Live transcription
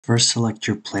First, select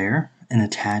your player and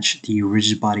attach the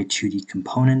rigid body 2D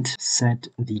component. Set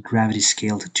the gravity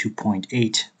scale to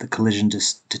 2.8, the collision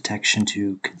detection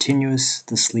to continuous,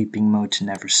 the sleeping mode to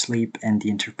never sleep, and the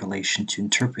interpolation to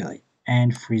interpolate,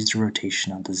 and freeze the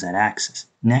rotation on the z-axis.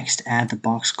 Next, add the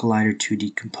box collider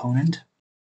 2D component.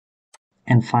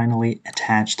 And finally,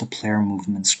 attach the player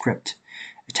movement script.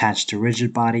 Attach the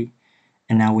rigid body,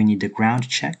 and now we need the ground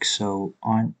check. So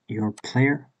on your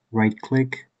player,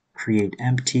 right-click, create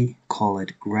empty, call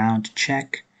it ground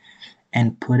check,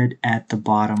 and put it at the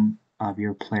bottom of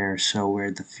your player, so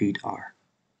where the feet are,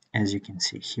 as you can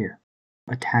see here.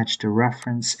 Attach the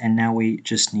reference, and now we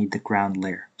just need the ground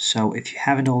layer. So if you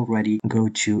haven't already, go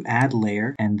to add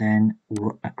layer and then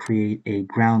create a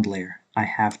ground layer. I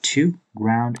have two,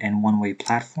 ground and one-way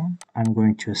platform. I'm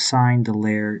going to assign the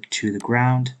layer to the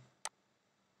ground,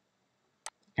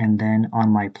 and then on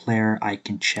my player I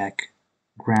can check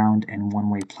ground and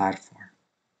one-way platform.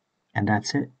 And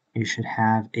that's it. You should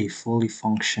have a fully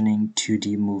functioning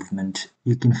 2D movement.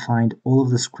 You can find all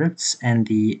of the scripts and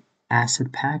the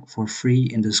asset pack for free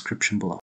in the description below.